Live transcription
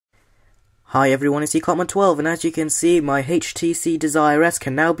Hi everyone, it's eCotman12, and as you can see, my HTC Desire S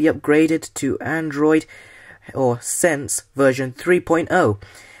can now be upgraded to Android or Sense version 3.0.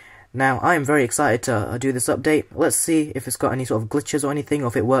 Now, I am very excited to do this update. Let's see if it's got any sort of glitches or anything, or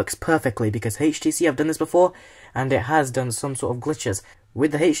if it works perfectly, because HTC have done this before, and it has done some sort of glitches.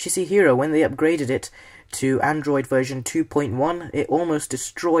 With the HTC Hero, when they upgraded it to Android version 2.1, it almost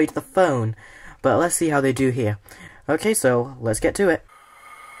destroyed the phone. But let's see how they do here. Okay, so let's get to it.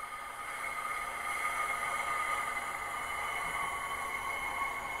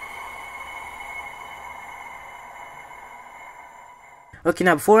 Okay,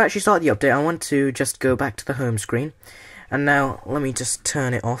 now before I actually start the update, I want to just go back to the home screen. And now, let me just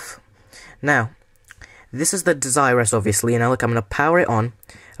turn it off. Now, this is the Desire S, obviously, and now look, I'm going to power it on.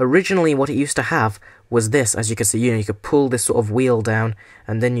 Originally, what it used to have was this, as you can see, you could pull this sort of wheel down,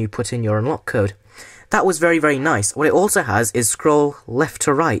 and then you put in your unlock code. That was very, very nice. What it also has is scroll left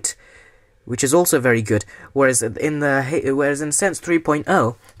to right, which is also very good. Whereas in Sense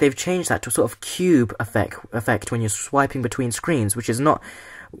 3.0, they've changed that to a sort of cube effect when you're swiping between screens, which is not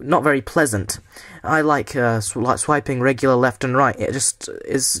very pleasant. I like swiping regular left and right. It just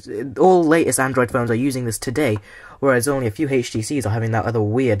is. All latest Android phones are using this today, whereas only a few HTCs are having that other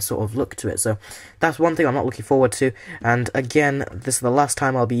weird sort of look to it. So that's one thing I'm not looking forward to. And again, this is the last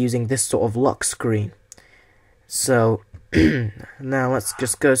time I'll be using this sort of lock screen. So now let's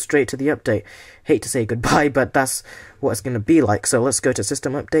just go straight to the update. Hate to say goodbye, but that's what it's going to be like. So let's go to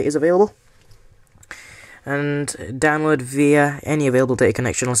System Update is available. And download via any available data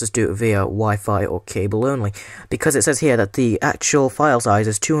connection. Let's just do it via Wi-Fi or cable only. Because it says here that the actual file size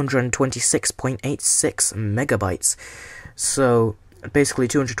is 226.86 megabytes. So basically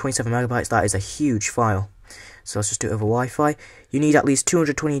 227 megabytes, that is a huge file. So let's just do it over Wi-Fi. You need at least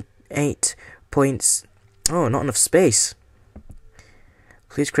 228 points. Oh, not enough space.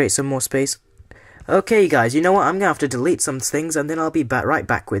 Please create some more space. Okay, guys, you know what? I'm going to have to delete some things, and then I'll be right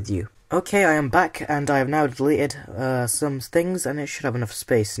back with you. Okay, I am back, and I have now deleted some things, and it should have enough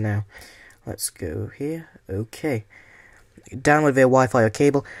space now. Let's go here. Okay. Download via Wi-Fi or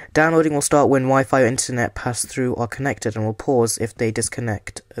cable. Downloading will start when Wi-Fi or internet pass through are connected, and will pause if they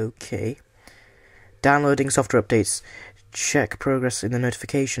disconnect. Okay. Downloading software updates. Check progress in the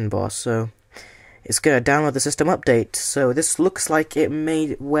notification bar. So it's going to download the system update, so this looks like it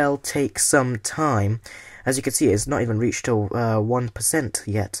may well take some time. As you can see, it's not even reached to 1%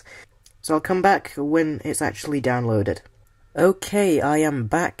 yet. So I'll come back when it's actually downloaded. Okay, I am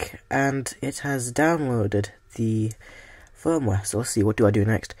back, and it has downloaded the firmware. So let's see, what do I do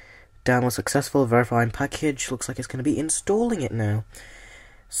next? Download successful, verifying package. Looks like it's going to be installing it now.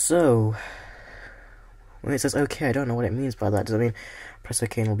 So when it says OK, I don't know what it means by that. Does it mean press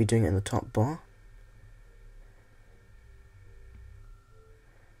OK and we'll be doing it in the top bar?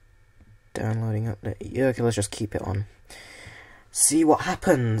 Downloading update. Yeah, okay, let's just keep it on. See what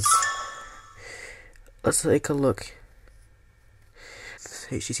happens. Let's take a look.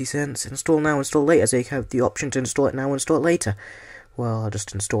 HTC Sense. Install now, install later. So you have the option to install it now or install it later. Well, I'll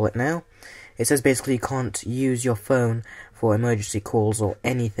just install it now. It says basically you can't use your phone for emergency calls or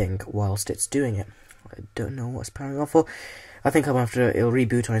anything whilst it's doing it. I don't know what it's powering on for. I think it'll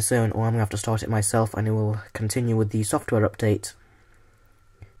reboot on its own, or I'm going to have to start it myself, and it will continue with the software update.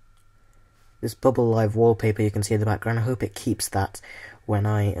 This bubble live wallpaper you can see in the background, I hope it keeps that when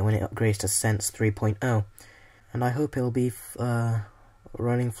it upgrades to Sense 3.0. And I hope it'll be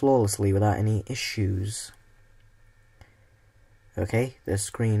running flawlessly without any issues. Okay, the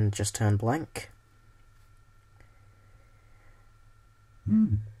screen just turned blank.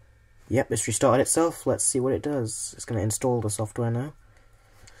 Yep, it's restarted itself. Let's see what it does. It's going to install the software now.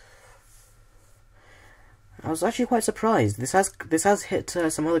 I was actually quite surprised. This has hit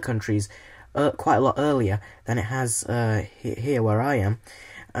some other countries quite a lot earlier than it has here where I am,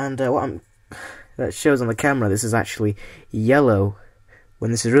 and that shows on the camera, this is actually yellow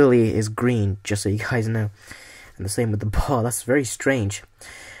when this really is green, just so you guys know. And the same with the bar. That's very strange,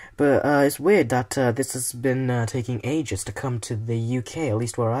 but it's weird that this has been taking ages to come to the UK, at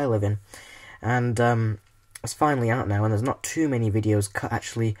least where I live in, and it's finally out now, and there's not too many videos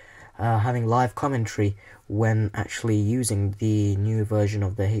actually having live commentary when actually using the new version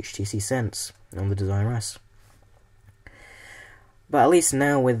of the HTC Sense on the Desire S. But at least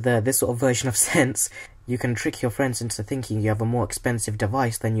now with this sort of version of Sense, you can trick your friends into thinking you have a more expensive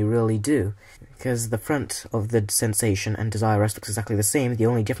device than you really do. Because the front of the Sensation and Desire S looks exactly the same, the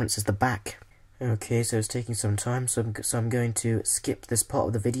only difference is the back. Okay, so it's taking some time, so I'm going to skip this part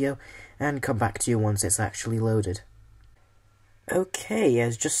of the video and come back to you once it's actually loaded. Okay,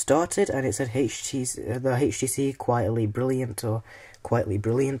 it's just started, and it said the HTC quietly brilliant, or quietly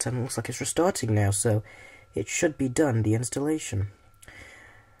brilliant, and looks like it's restarting now, so it should be done, the installation.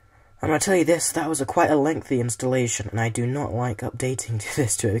 I'm going to tell you this, that was quite a lengthy installation, and I do not like updating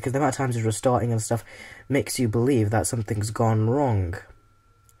this to it, because the amount of times it's restarting and stuff makes you believe that something's gone wrong.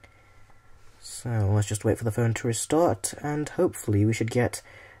 So, let's just wait for the phone to restart, and hopefully we should get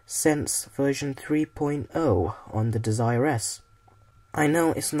Sense version 3.0 on the Desire S. I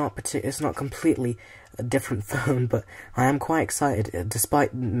know it's not completely a different phone, but I am quite excited,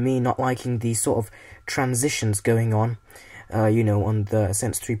 despite me not liking the sort of transitions going on. You know, on the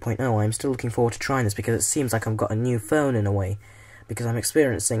Sense 3.0, I'm still looking forward to trying this, because it seems like I've got a new phone in a way, because I'm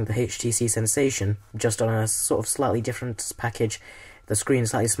experiencing the HTC sensation, just on a sort of slightly different package. The screen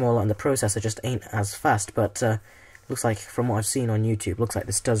is slightly smaller, and the processor just ain't as fast, but looks like, from what I've seen on YouTube, looks like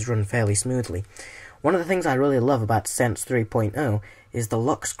this does run fairly smoothly. One of the things I really love about Sense 3.0 is the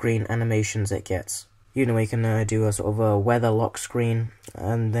lock screen animations it gets. You know, you can do a sort of a weather lock screen,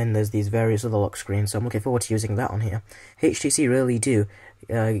 and then there's these various other lock screens, so I'm looking forward to using that on here. HTC really do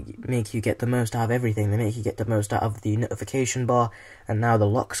make you get the most out of everything. They make you get the most out of the notification bar, and now the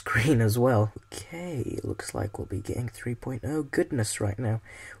lock screen as well. Okay, looks like we'll be getting 3.0 goodness right now.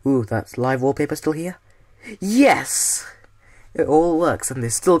 Ooh, that's live wallpaper still here? Yes! It all works, and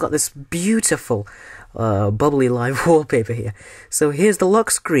they've still got this beautiful bubbly live wallpaper here. So here's the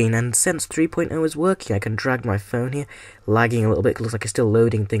lock screen, and Sense 3.0 is working. I can drag my phone here, lagging a little bit, looks like it's still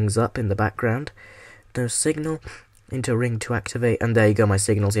loading things up in the background. No signal, into ring to activate, and there you go, my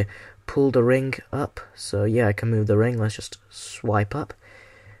signals here. Pull the ring up, so yeah, I can move the ring. Let's just swipe up,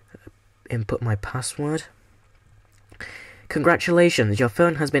 input my password. Congratulations, your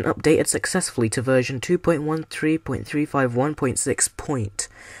phone has been updated successfully to version 2.13.351.6.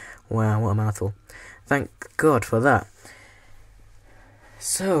 Wow, what a mouthful. Thank God for that.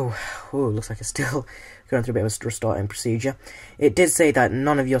 So, looks like it's still going through a bit of a restarting procedure. It did say that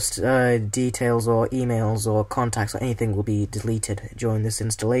none of your details or emails or contacts or anything will be deleted during this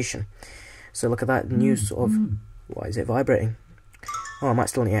installation. So look at that new sort of... Why is it vibrating? Oh, I might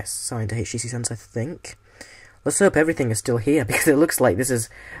still need to assign to HTC Sense, I think. Let's hope everything is still here, because it looks like this is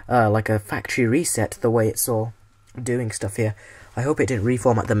like a factory reset, the way it's all doing stuff here. I hope it didn't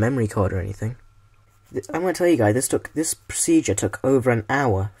reformat the memory card or anything. I'm going to tell you guys, this procedure took over an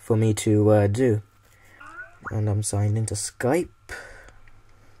hour for me to do. And I'm signed into Skype.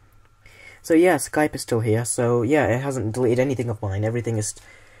 So yeah, Skype is still here, so yeah, it hasn't deleted anything of mine, everything is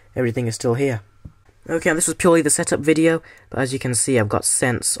still here. Okay, this was purely the setup video, but as you can see, I've got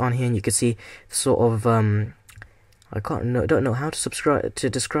Sense on here, and you can see sort of, I don't know how to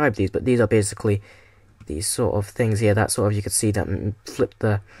describe these, but these are basically these sort of things here. That sort of, you can see that flip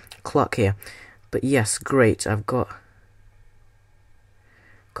the clock here. But yes, great. I've got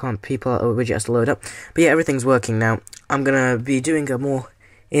people widget has to load up. But yeah, everything's working now. I'm gonna be doing a more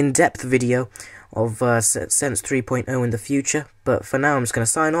in-depth video of Sense 3.0 in the future, but for now I'm just going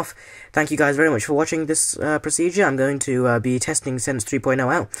to sign off. Thank you guys very much for watching this procedure. I'm going to be testing Sense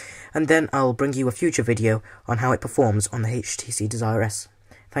 3.0 out, and then I'll bring you a future video on how it performs on the HTC Desire S.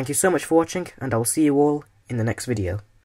 Thank you so much for watching, and I'll see you all in the next video.